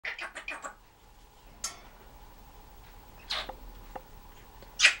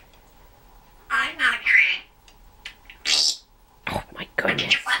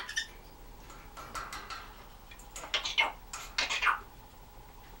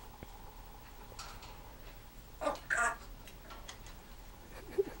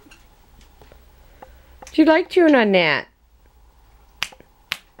She like chewing on that.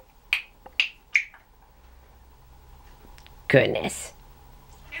 Goodness.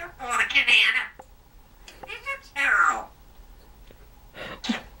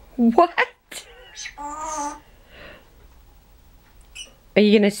 What? Are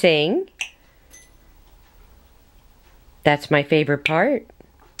you gonna sing? That's my favorite part.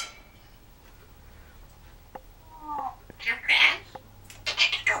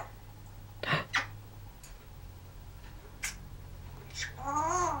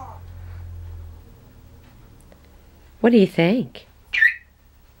 What do you think?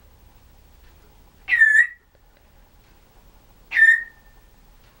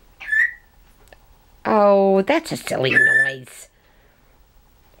 Oh, that's a silly noise.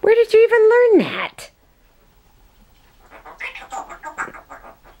 Where did you even learn that?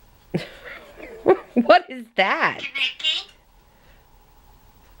 What is that?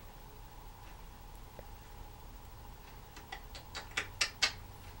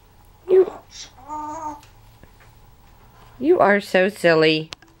 You are so silly.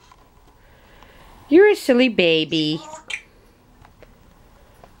 You're a silly baby.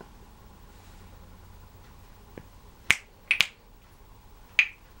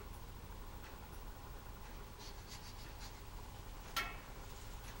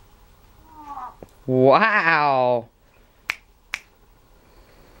 Wow.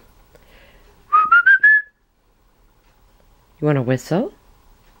 You want to whistle?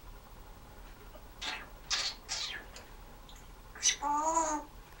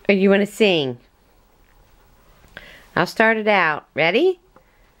 Or you want to sing? I'll start it out. Ready?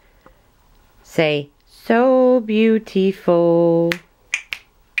 Say, so beautiful.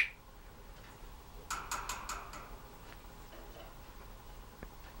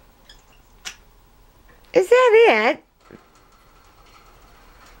 Is that it?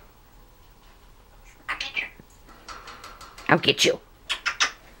 I'll get you.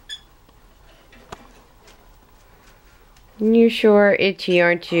 You're sure itchy,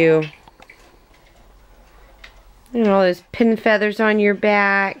 aren't you? And all those pin feathers on your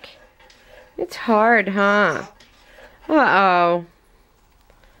back. It's hard, huh? Uh-oh.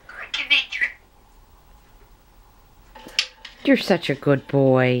 You're such a good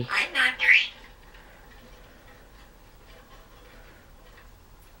boy.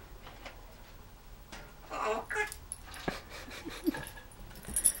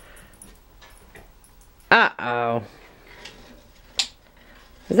 Uh-oh.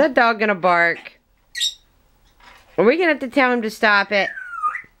 Is that dog gonna bark? Are we gonna have to tell him to stop it?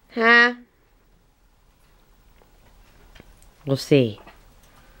 Huh? We'll see.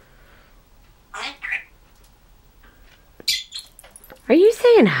 Are you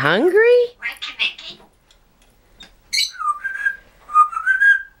saying hungry?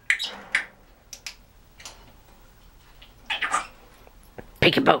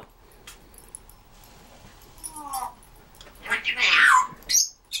 Peekaboo.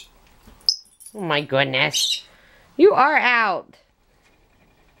 Oh my goodness. You are out.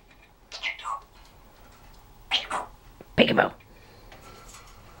 Peekaboo.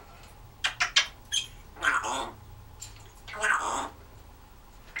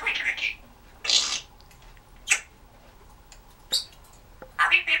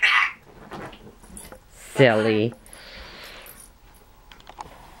 Silly.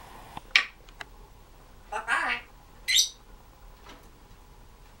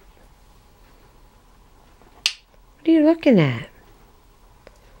 What are you looking at?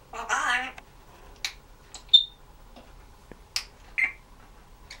 Bye-bye.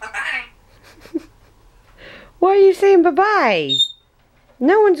 Bye-bye. Why are you saying bye-bye?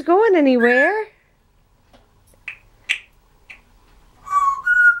 No one's going anywhere.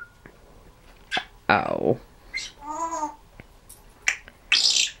 Oh.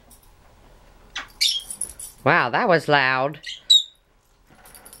 Wow, that was loud.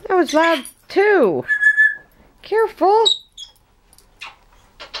 That was loud too. Careful.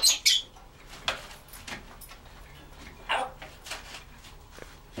 I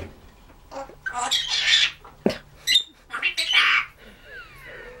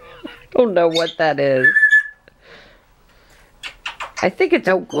don't know what that is. I think it's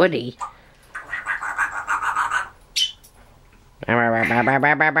Oh Goody.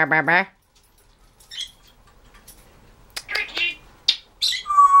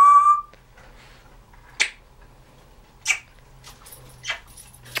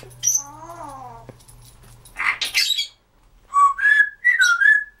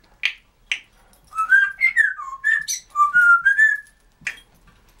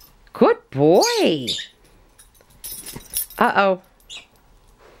 Good boy. Uh-oh.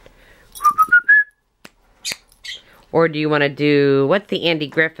 Or do you want to do, what's the Andy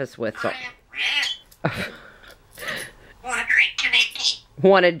Griffiths whistle? Want to drink, KaNicki?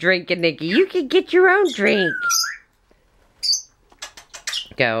 Want to drink, KaNicki? You can get your own drink.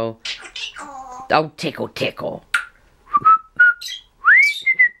 Go. Oh, tickle, tickle.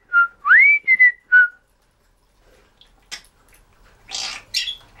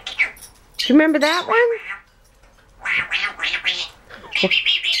 Do you remember that one?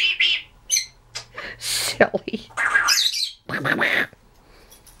 Silly. I'm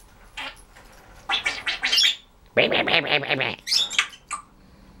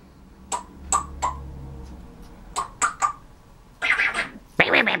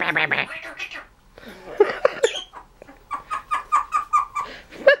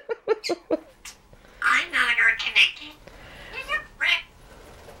not your KaNicki.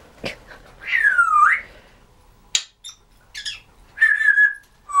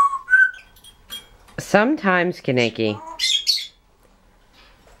 Sometimes, KaNicki.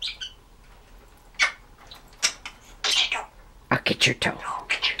 I'll get your toe.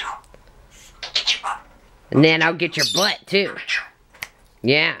 And then I'll get your butt, too.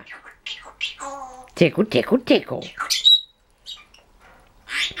 Yeah. Tickle, tickle, tickle.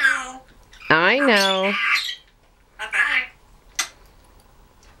 I know. Bye-bye.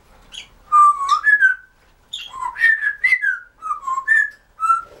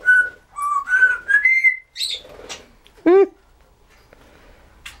 Hmm.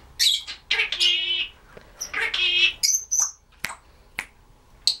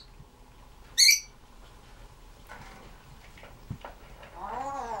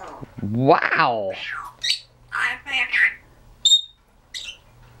 Wow.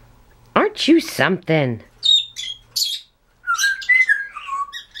 Aren't you something?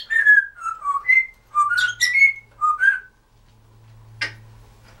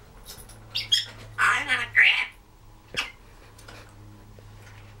 I'm not a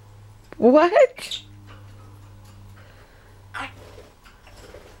What?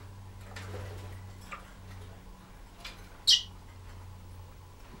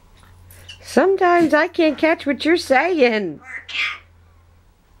 Sometimes I can't catch what you're saying.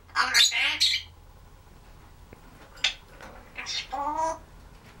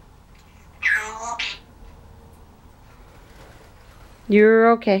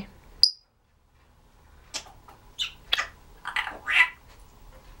 You're okay.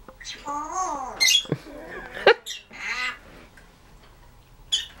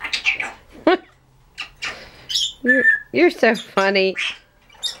 You're so funny.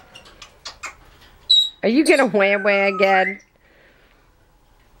 Are you gonna wham wham again?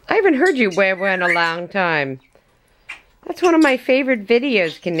 I haven't heard you wham wham in a long time. That's one of my favorite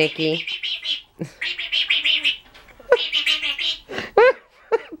videos, KaNicki.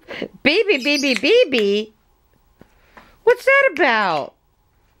 Baby, baby, baby. What's that about?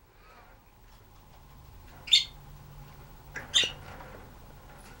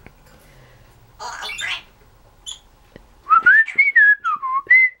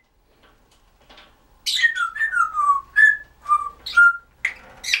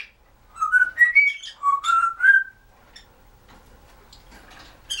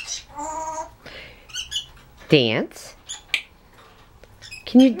 Dance?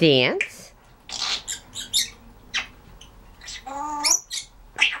 Can you dance?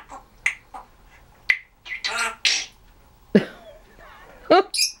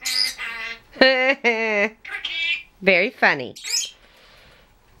 Very funny.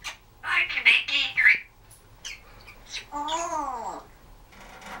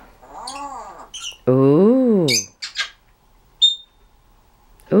 Ooh.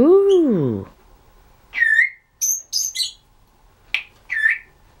 Ooh.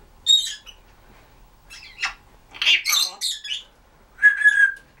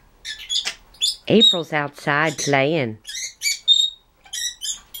 April's outside playing.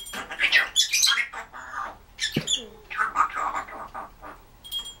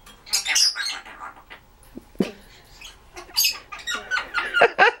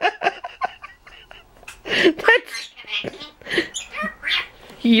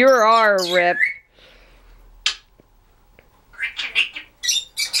 You're our Rip.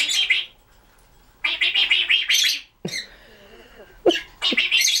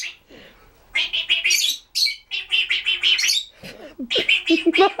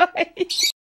 Bye.